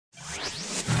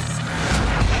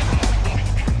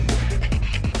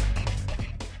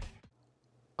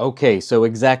Okay, so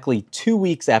exactly 2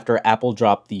 weeks after Apple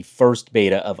dropped the first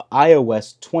beta of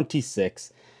iOS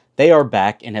 26, they are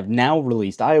back and have now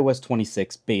released iOS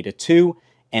 26 Beta 2,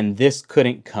 and this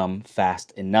couldn't come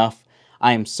fast enough.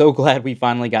 I am so glad we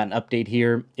finally got an update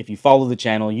here. If you follow the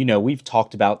channel, you know we've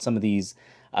talked about some of these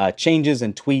changes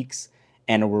and tweaks,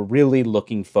 and we're really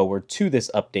looking forward to this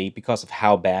update because of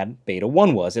how bad Beta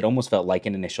 1 was. It almost felt like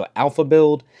an initial alpha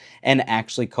build and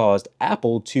actually caused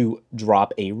Apple to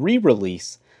drop a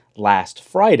re-release last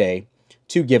Friday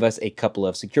to give us a couple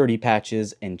of security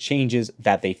patches and changes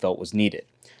that they felt was needed.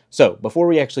 So before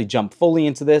we actually jump fully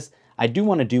into this, I do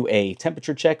want to do a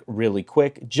temperature check really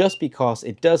quick, just because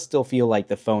it does still feel like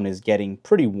the phone is getting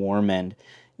pretty warm, and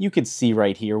you can see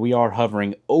right here we are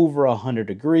hovering over 100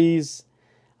 degrees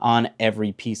on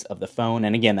every piece of the phone.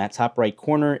 And again, that top right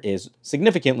corner is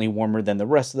significantly warmer than the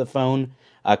rest of the phone,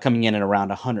 coming in at around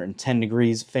 110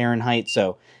 degrees Fahrenheit.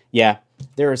 So yeah,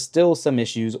 there are still some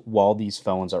issues while these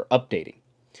phones are updating.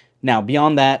 Now,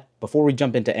 beyond that, before we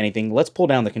jump into anything, let's pull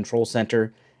down the control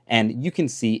center, and you can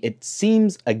see it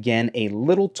seems, again, a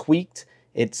little tweaked.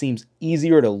 It seems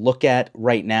easier to look at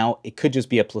right now. It could just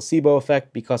be a placebo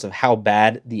effect because of how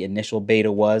bad the initial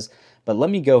beta was. But let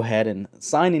me go ahead and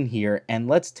sign in here, and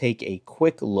let's take a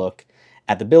quick look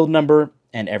at the build number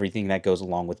and everything that goes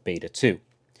along with beta 2.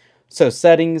 So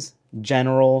settings,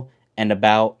 general, and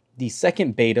about. The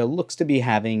second beta looks to be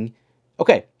having,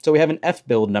 okay, so we have an F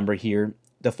build number here.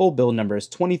 The full build number is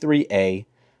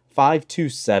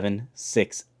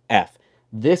 23A5276F.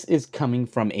 This is coming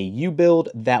from a U build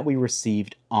that we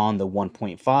received on the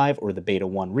 1.5 or the beta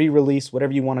 1 re-release,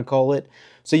 whatever you want to call it.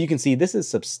 So you can see this is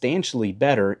substantially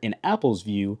better in Apple's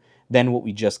view than what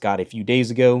we just got a few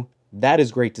days ago. That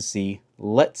is great to see.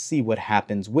 Let's see what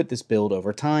happens with this build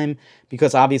over time,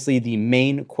 because obviously the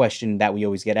main question that we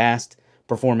always get asked,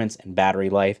 performance and battery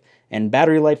life. And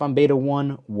battery life on beta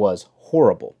 1 was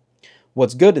horrible.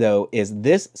 What's good though is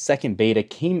this second beta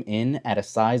came in at a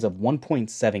size of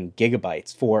 1.7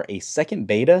 gigabytes. For a second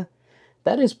beta,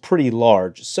 that is pretty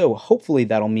large, so hopefully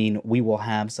that'll mean we will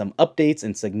have some updates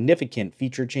and significant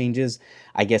feature changes.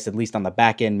 I guess at least on the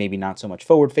back end, maybe not so much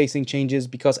forward-facing changes,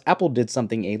 because Apple did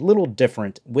something a little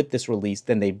different with this release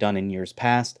than they've done in years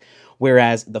past.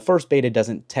 Whereas the first beta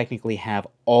doesn't technically have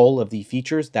all of the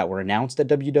features that were announced at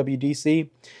WWDC,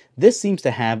 this seems to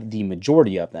have the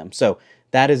majority of them, so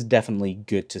that is definitely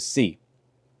good to see.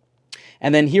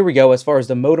 And then here we go. As far as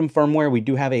the modem firmware, we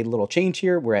do have a little change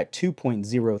here. We're at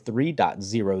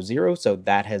 2.03.00, so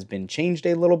that has been changed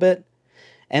a little bit.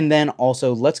 And then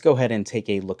also, let's go ahead and take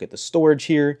a look at the storage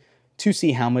here to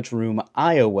see how much room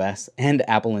iOS and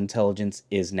Apple Intelligence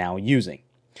is now using.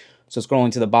 So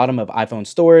scrolling to the bottom of iPhone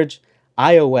storage,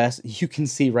 iOS, you can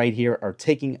see right here, are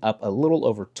taking up a little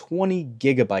over 20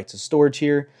 gigabytes of storage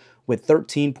here, with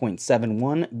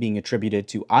 13.71 being attributed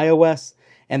to iOS,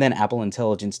 and then Apple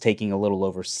Intelligence taking a little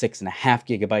over 6.5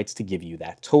 gigabytes to give you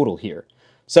that total here.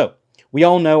 So we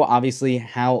all know, obviously,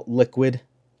 how liquid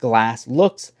glass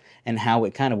looks and how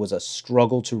it kind of was a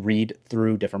struggle to read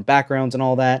through different backgrounds and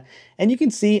all that. And you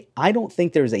can see, I don't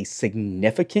think there's a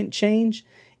significant change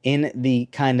in the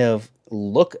kind of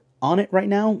look on it right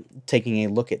now, taking a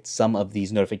look at some of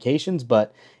these notifications,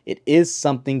 but it is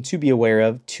something to be aware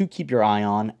of, to keep your eye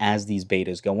on as these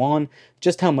betas go on,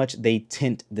 just how much they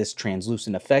tint this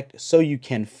translucent effect so you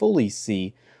can fully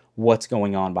see what's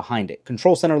going on behind it.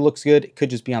 Control center looks good. It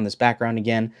could just be on this background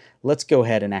again. Let's go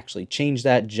ahead and actually change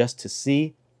that just to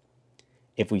see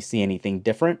if we see anything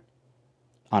different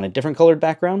on a different colored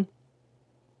background.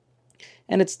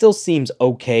 And it still seems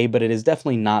okay, but it is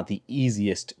definitely not the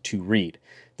easiest to read.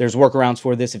 There's workarounds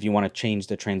for this. If you want to change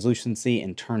the translucency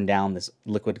and turn down this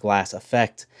liquid glass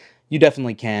effect, you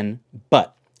definitely can.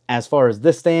 But as far as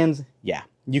this stands, yeah,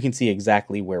 you can see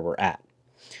exactly where we're at.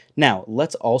 Now,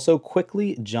 let's also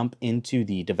quickly jump into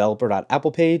the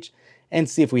developer.apple page and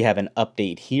see if we have an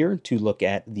update here to look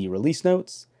at the release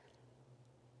notes.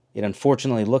 It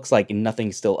unfortunately looks like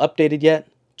nothing's still updated yet.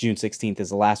 June 16th is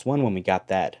the last one when we got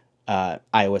that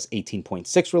iOS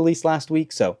 18.6 release last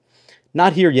week, so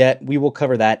not here yet. We will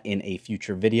cover that in a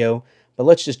future video, but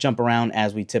let's just jump around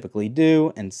as we typically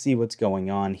do and see what's going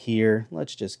on here.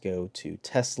 Let's just go to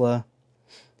Tesla,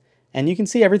 and you can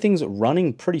see everything's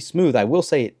running pretty smooth. I will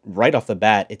say right off the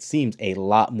bat, it seems a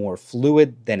lot more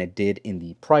fluid than it did in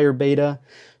the prior beta,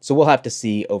 so we'll have to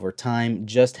see over time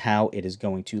just how it is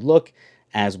going to look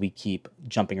as we keep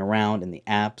jumping around in the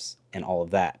apps and all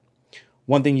of that.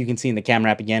 One thing you can see in the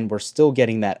camera app, again, we're still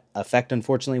getting that effect,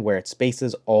 unfortunately, where it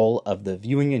spaces all of the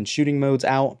viewing and shooting modes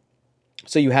out.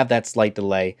 So you have that slight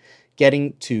delay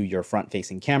getting to your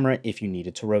front-facing camera if you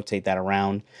needed to rotate that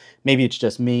around. Maybe it's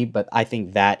just me, but I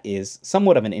think that is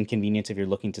somewhat of an inconvenience if you're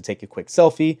looking to take a quick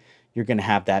selfie. You're going to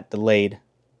have that delayed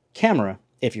camera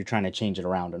if you're trying to change it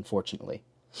around, unfortunately.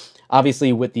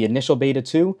 Obviously, with the initial beta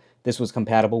 2, this was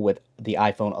compatible with the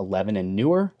iPhone 11 and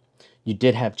newer. You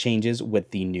did have changes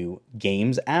with the new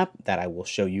Games app that I will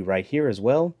show you right here as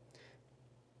well.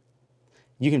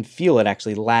 You can feel it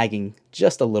actually lagging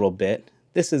just a little bit.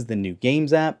 This is the new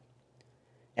Games app.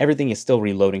 Everything is still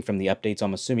reloading from the update, so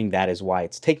I'm assuming that is why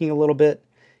it's taking a little bit.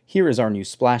 Here is our new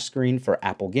splash screen for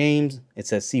Apple Games. It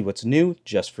says, see what's new,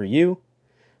 just for you.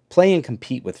 Play and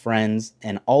compete with friends,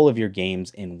 and all of your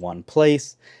games in one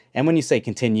place. And when you say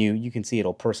continue, you can see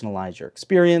it'll personalize your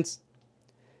experience.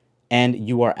 And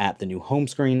you are at the new home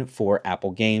screen for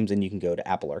Apple Games, and you can go to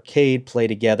Apple Arcade, Play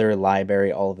Together,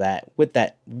 Library, all of that, with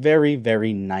that very,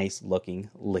 very nice looking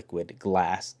liquid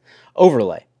glass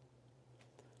overlay.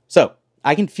 So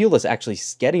I can feel this actually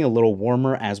getting a little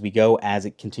warmer as we go, as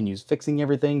it continues fixing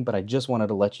everything, but I just wanted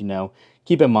to let you know,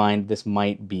 keep in mind this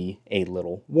might be a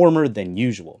little warmer than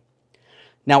usual.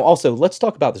 Now also, let's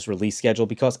talk about this release schedule,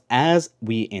 because as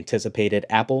we anticipated,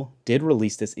 Apple did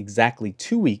release this exactly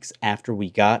 2 weeks after we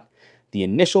got the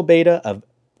initial beta of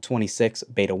 26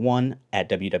 Beta 1 at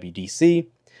WWDC.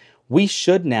 We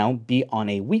should now be on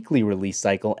a weekly release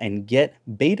cycle and get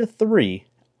Beta 3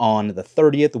 on the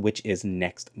 30th, which is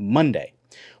next Monday.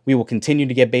 We will continue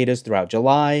to get betas throughout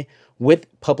July, with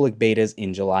public betas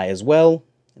in July as well.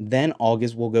 Then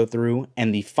August will go through,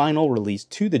 and the final release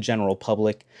to the general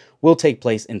public will take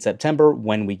place in September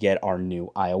when we get our new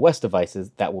iOS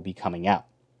devices that will be coming out.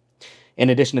 In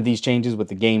addition to these changes with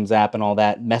the Games app and all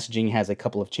that, messaging has a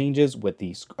couple of changes with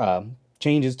these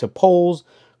changes to polls,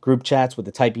 group chats with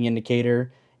the typing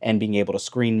indicator, and being able to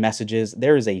screen messages.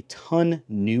 There is a ton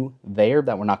new there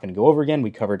that we're not going to go over again.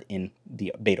 We covered in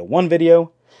the Beta 1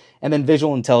 video. And then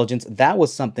visual intelligence, that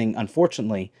was something,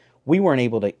 unfortunately, we weren't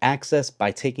able to access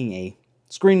by taking a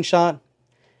screenshot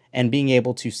and being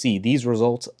able to see these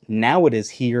results. Now it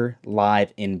is here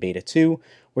live in Beta 2,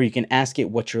 where you can ask it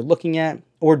what you're looking at,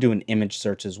 or do an image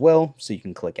search as well. So you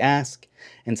can click ask,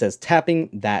 and says tapping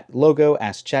that logo,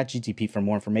 ask ChatGPT for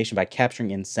more information by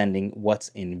capturing and sending what's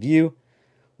in view.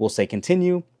 We'll say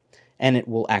continue, and it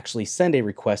will actually send a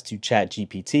request to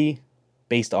ChatGPT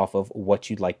based off of what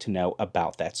you'd like to know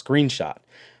about that screenshot.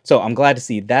 So I'm glad to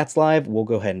see that's live. We'll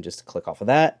go ahead and just click off of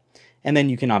that. And then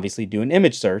you can obviously do an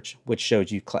image search, which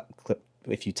shows you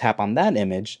if you tap on that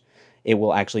image, it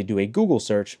will actually do a Google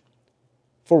search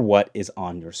for what is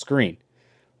on your screen.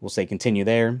 We'll say continue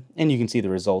there, and you can see the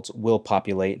results will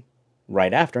populate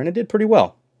right after, and it did pretty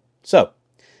well. So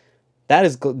that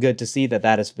is good to see that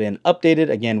that has been updated.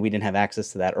 Again, we didn't have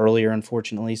access to that earlier,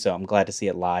 unfortunately, so I'm glad to see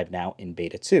it live now in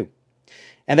Beta 2.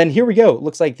 And then here we go. It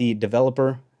looks like the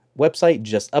developer website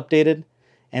just updated,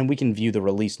 and we can view the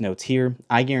release notes here.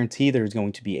 I guarantee there's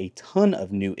going to be a ton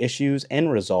of new issues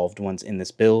and resolved ones in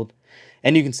this build.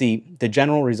 And you can see the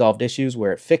general resolved issues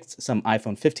where it fixed some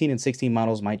iPhone 15 and 16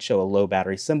 models might show a low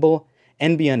battery symbol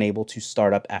and be unable to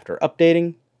start up after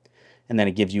updating. And then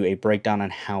it gives you a breakdown on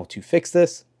how to fix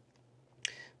this.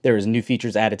 There is new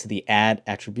features added to the Ad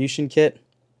Attribution Kit.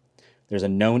 There's a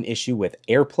known issue with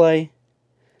AirPlay.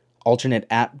 Alternate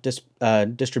app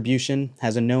distribution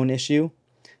has a known issue.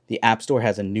 The App Store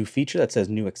has a new feature that says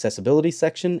new accessibility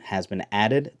section has been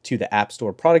added to the App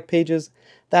Store product pages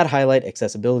that highlight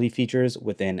accessibility features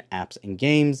within apps and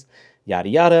games, yada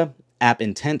yada. App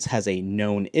Intents has a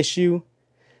known issue.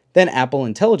 Then Apple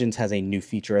Intelligence has a new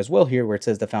feature as well here, where it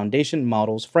says the Foundation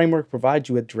Models Framework provides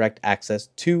you with direct access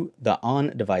to the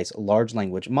on-device large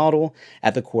language model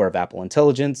at the core of Apple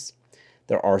Intelligence.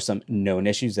 There are some known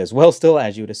issues as well still,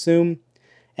 as you would assume.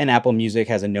 And Apple Music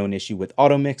has a known issue with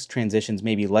auto mix. Transitions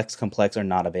may be less complex or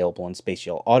not available in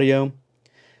spatial audio.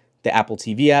 The Apple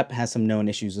TV app has some known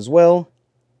issues as well.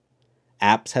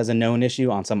 Apps has a known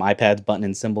issue. On some iPads, button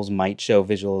and symbols might show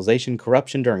visualization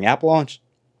corruption during app launch.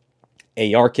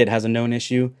 ARKit has a known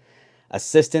issue.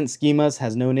 Assistant schemas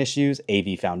has known issues.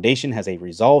 AV Foundation has a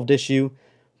resolved issue.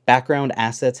 Background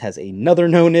assets has another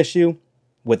known issue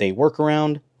with a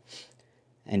workaround.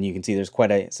 And you can see there's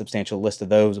quite a substantial list of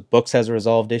those. Books has a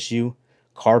resolved issue.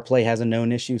 CarPlay has a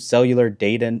known issue. Cellular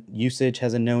data usage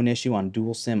has a known issue on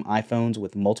dual SIM iPhones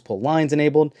with multiple lines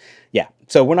enabled. Yeah,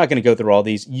 so we're not going to go through all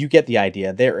these. You get the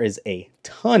idea. There is a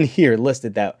ton here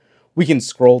listed that we can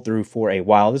scroll through for a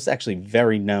while. This is actually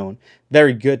very known,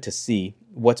 very good to see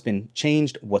what's been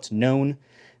changed, what's known,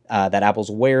 that Apple's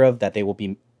aware of, that they will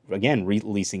be, again,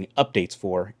 releasing updates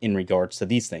for in regards to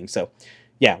these things. So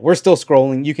Yeah, we're still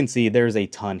scrolling. You can see there's a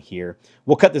ton here.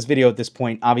 We'll cut this video at this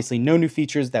point. Obviously, no new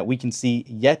features that we can see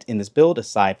yet in this build,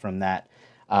 aside from that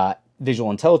visual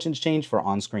intelligence change for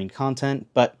on-screen content.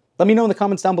 But let me know in the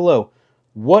comments down below,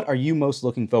 what are you most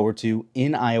looking forward to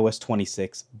in iOS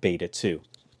 26 Beta 2?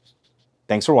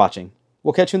 Thanks for watching.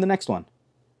 We'll catch you in the next one.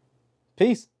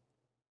 Peace.